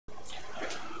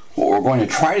we're going to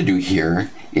try to do here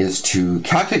is to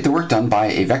calculate the work done by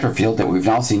a vector field that we've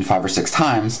now seen 5 or 6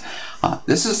 times.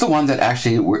 This is the one that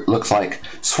actually looks like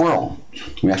swirl.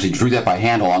 We actually drew that by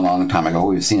hand a long time ago.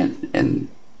 We've seen it in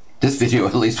this video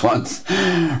at least once,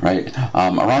 right?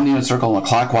 Around the unit circle in a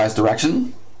clockwise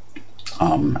direction.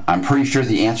 I'm pretty sure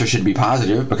the answer should be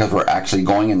positive because we're actually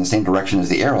going in the same direction as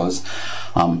the arrows.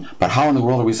 But how in the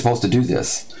world are we supposed to do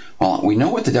this? Well, we know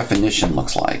what the definition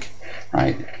looks like,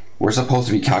 right? We're supposed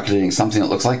to be calculating something that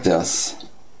looks like this,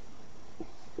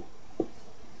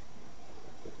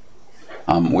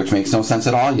 which makes no sense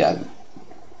at all yet.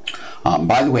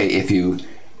 By the way, if you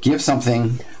give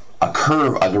something a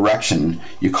curve, a direction,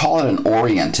 you call it an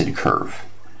oriented curve.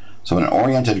 So an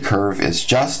oriented curve is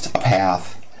just a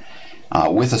path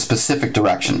with a specific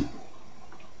direction,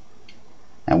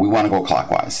 and we want to go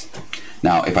clockwise.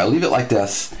 Now if I leave it like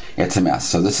this, it's a mess.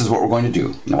 So this is what we're going to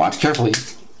do. Now watch carefully.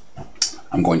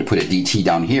 I'm going to put a dt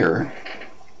down here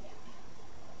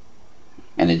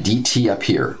and a dt up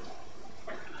here.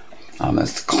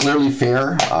 That's clearly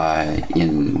fair.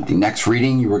 In the next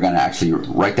reading you were going to actually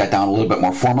write that down a little bit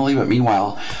more formally, but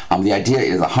meanwhile the idea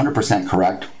is 100%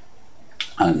 correct.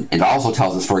 It also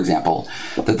tells us, for example,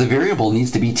 that the variable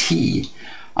needs to be t.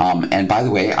 And by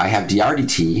the way, I have dr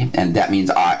dt, and that means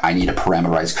I need a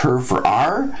parameterized curve for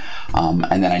r,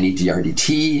 and then I need dr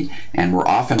dt, and we're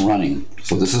off and running.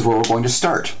 So this is where we're going to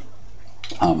start.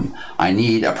 I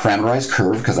need a parameterized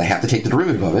curve because I have to take the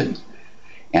derivative of it,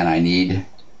 and I need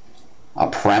a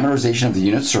parameterization of the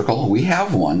unit circle. We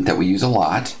have one that we use a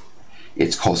lot.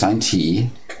 It's cosine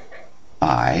t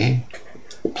I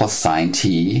plus sine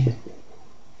t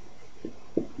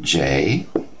j.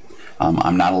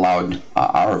 I'm not allowed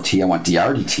r of t, I want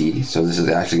dr dt, so this is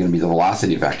actually going to be the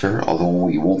velocity vector, although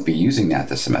we won't be using that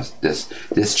this semester,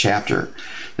 this chapter.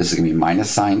 This is going to be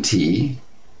minus sine t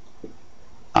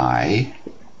I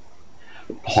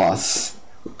plus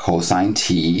cosine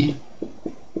t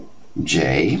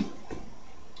j.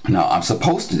 Now I'm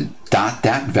supposed to dot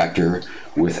that vector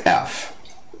with f.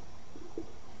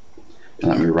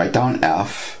 And let me write down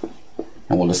f,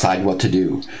 and we'll decide what to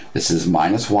do. This is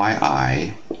minus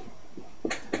yi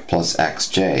plus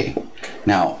xj.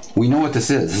 Now, we know what this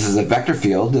is. This is a vector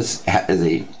field. This is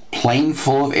a plane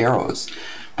full of arrows.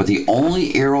 But the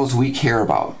only arrows we care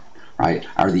about, right,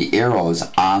 are the arrows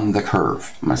on the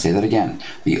curve. I'm going to say that again.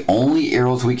 The only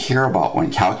arrows we care about when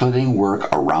calculating work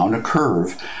around a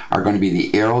curve are going to be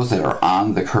the arrows that are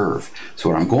on the curve. So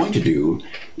what I'm going to do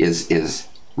is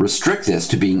restrict this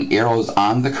to being arrows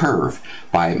on the curve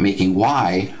by making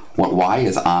y what y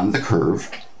is on the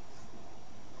curve,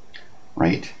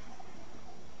 right?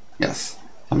 Yes,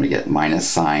 I'm going to get minus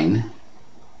sine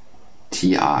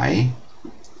ti, and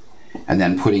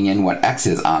then putting in what x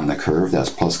is on the curve,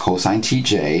 that's plus cosine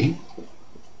tj,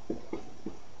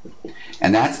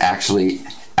 and that's actually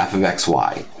f of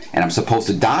xy, and I'm supposed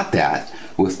to dot that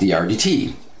with dr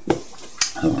dt.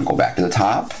 So I'm going to go back to the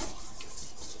top,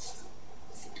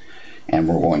 and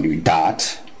we're going to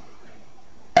dot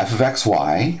f of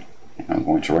xy, and I'm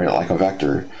going to write it like a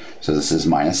vector. So this is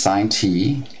minus sine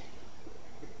t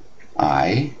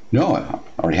I, no, I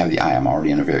already have the I, I'm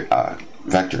already in a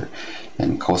vector,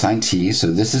 and cosine t, so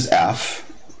this is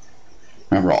f.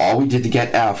 Remember, all we did to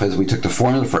get f is we took the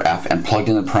formula for f and plugged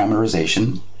in the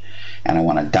parameterization, and I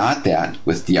want to dot that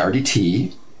with dr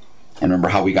dt, and remember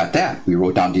how we got that? We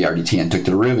wrote down dr dt and took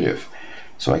the derivative.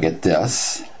 So I get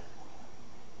this,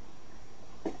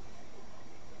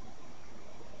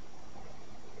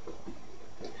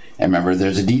 and remember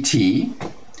there's a dt,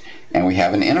 and we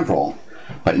have an integral.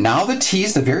 But now that t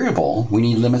is the variable, we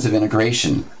need limits of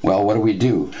integration. Well, what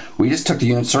do? We just took the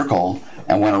unit circle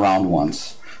and went around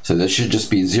once. So this should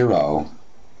just be 0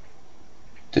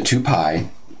 to 2 pi.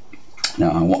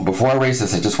 Now, before I erase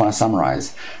this, I just want to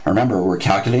summarize. Remember, we're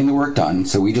calculating the work done,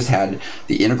 so we just had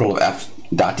the integral of f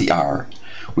dot dr.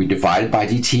 We divided by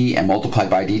dt and multiplied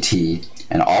by dt,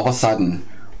 and all of a sudden,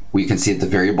 we can see that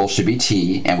the variable should be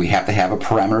t, and we have to have a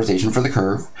parameterization for the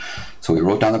curve. So we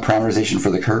wrote down the parameterization for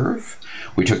the curve.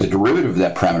 We took the derivative of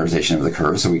that parameterization of the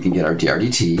curve so we can get our dr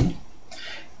dt.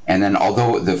 And then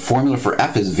although the formula for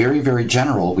f is very, very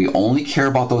general, we only care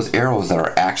about those arrows that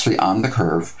are actually on the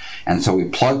curve. And so we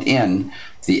plugged in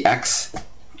the x,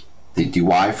 the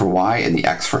dy for y, and the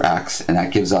x for x, and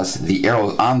that gives us the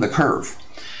arrows on the curve.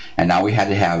 And now we had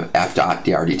to have f dot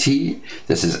dr dt.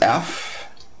 This is f.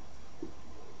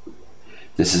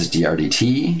 This is dr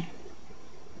dt.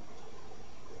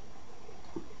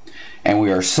 And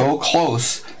we are so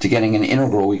close to getting an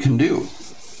integral we can do.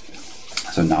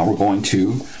 So now we're going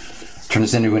to turn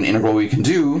this into an integral we can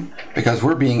do because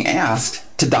we're being asked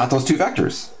to dot those two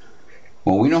vectors.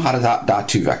 Well, we know how to dot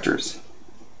two vectors.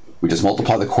 We just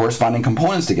multiply the corresponding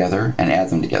components together and add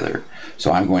them together.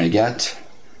 So I'm going to get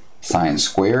sine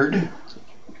squared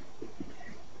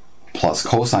plus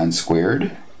cosine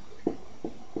squared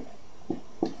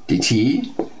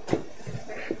dt.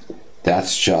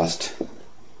 That's just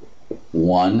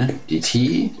 1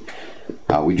 dt.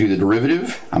 We do the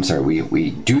derivative. I'm sorry,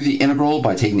 we do the integral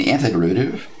by taking the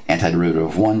antiderivative. Antiderivative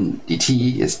of 1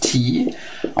 dt is t.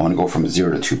 I want to go from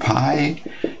 0 to 2 pi,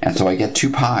 and so I get 2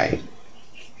 pi.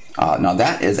 Now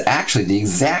that is actually the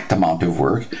exact amount of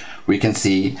work. We can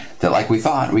see that, like we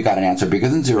thought, we got an answer bigger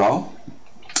than 0.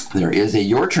 There is a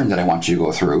your turn that I want you to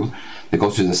go through that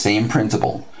goes through the same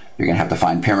principle. You're going to have to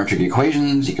find parametric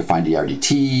equations. You can find dr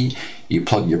dt. You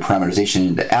plug your parameterization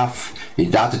into f. You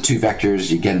dot the two vectors.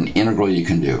 You get an integral you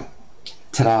can do.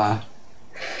 Ta-da!